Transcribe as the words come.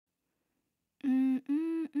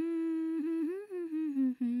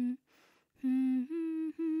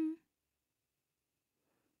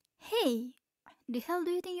The hell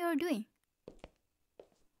do you think you're doing?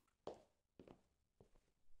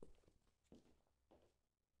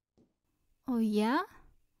 Oh yeah?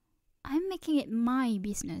 I'm making it my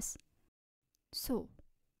business. So,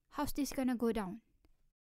 how's this gonna go down?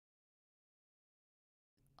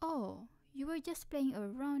 Oh, you were just playing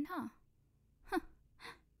around, huh? Huh.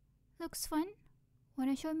 Looks fun.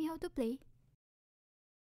 Wanna show me how to play?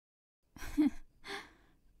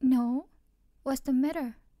 No? What's the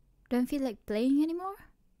matter? Don't feel like playing anymore?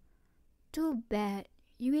 Too bad.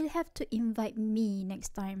 You will have to invite me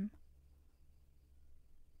next time.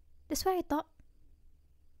 That's what I thought.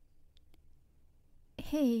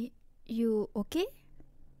 Hey, you okay?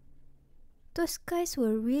 Those guys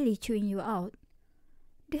were really chewing you out.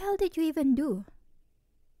 The hell did you even do?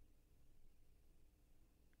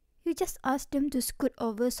 You just asked them to scoot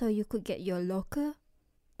over so you could get your locker?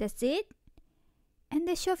 That's it? And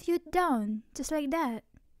they shoved you down, just like that.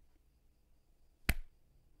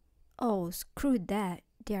 Oh, screw that.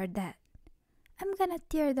 They're dead. I'm gonna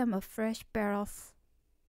tear them a fresh pair of...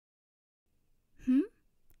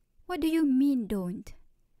 What do you mean, don't?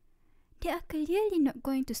 They are clearly not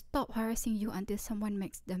going to stop harassing you until someone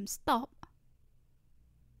makes them stop.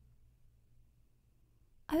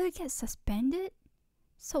 I will get suspended?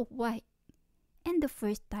 So what? And the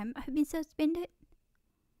first time I've been suspended?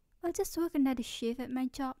 I'll just work another shift at my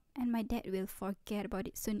job and my dad will forget about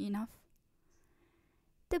it soon enough.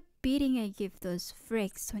 The beating I give those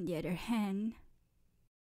freaks, on the other hand.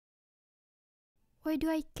 Why do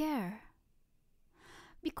I care?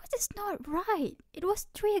 Because it's not right. It was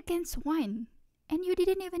 3 against 1. And you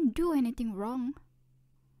didn't even do anything wrong.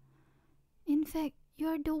 In fact,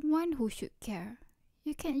 you're the one who should care.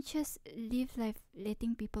 You can't just live life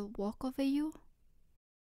letting people walk over you.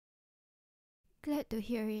 Glad to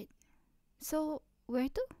hear it. So, where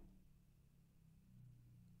to?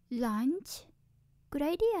 Lunch? Good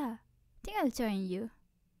idea. Think I'll join you.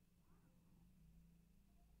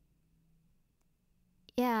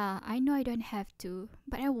 Yeah, I know I don't have to,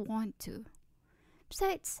 but I want to.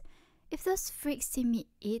 Besides, if those freaks see me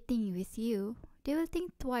eating with you, they will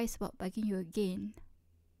think twice about bugging you again.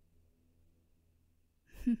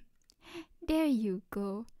 There you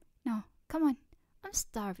go. Now, come on. I'm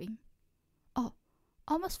starving. Oh,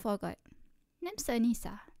 almost forgot. Name's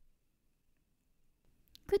Anissa.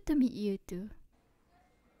 Good to meet you too.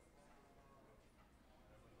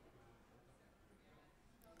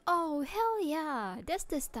 Oh, hell yeah. That's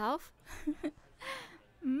the stuff.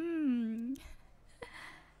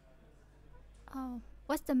 Oh,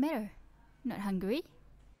 what's the matter? Not hungry?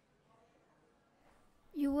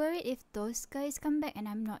 You worried if those guys come back and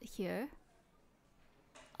I'm not here?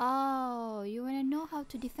 Oh, you wanna know how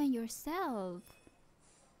to defend yourself?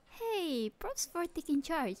 Hey, props for taking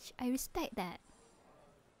charge. I respect that.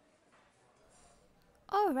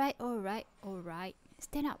 Alright.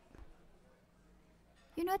 Stand up.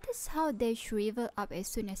 You notice how they shriveled up as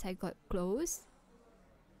soon as I got close?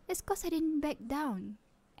 It's cause I didn't back down.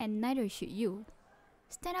 And neither should you.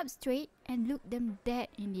 Stand up straight and look them dead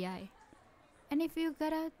in the eye. And if you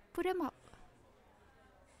gotta, put them up.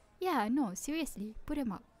 Yeah, no, seriously, put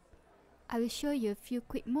them up. I will show you a few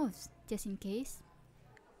quick moves, just in case.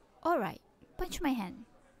 Alright, punch my hand.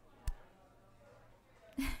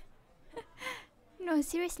 No,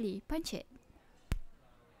 seriously, punch it.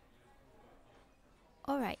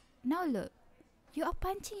 Alright, now look. You are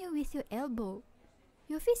punching you with your elbow.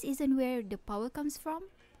 Your fist isn't where the power comes from.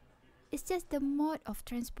 It's just the mode of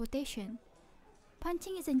transportation.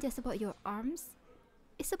 Punching isn't just about your arms.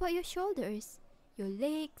 It's about your shoulders, your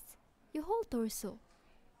legs, your whole torso.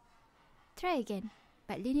 Try again,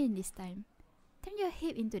 but lean in this time. Turn your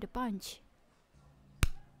hip into the punch.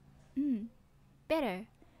 Better.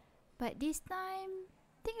 But this time,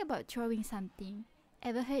 think about throwing something.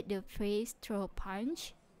 Ever heard the phrase throw a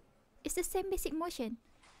punch? It's the same basic motion,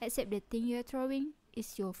 except the thing you're throwing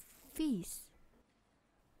is your fist.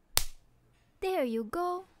 There you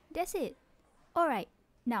go. That's it. Alright,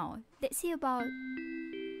 now let's see about...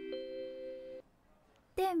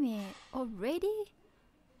 Damn it, already?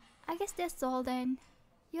 I guess that's all then.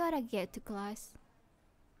 You oughta get to class.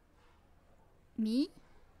 Me?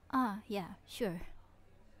 Yeah, sure.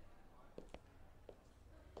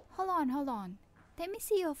 Hold on. Let me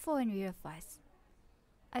see your phone real fast.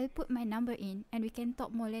 I'll put my number in and we can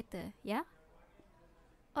talk more later, yeah?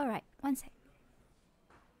 Alright, one sec.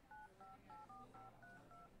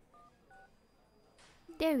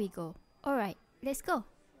 There we go. Alright, let's go.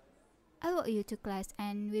 I'll walk you to class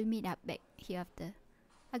and we'll meet up back here after.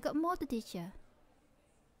 I got more to teach you.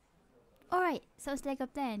 Alright, sounds like a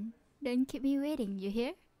plan. Don't keep me waiting, you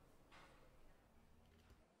hear?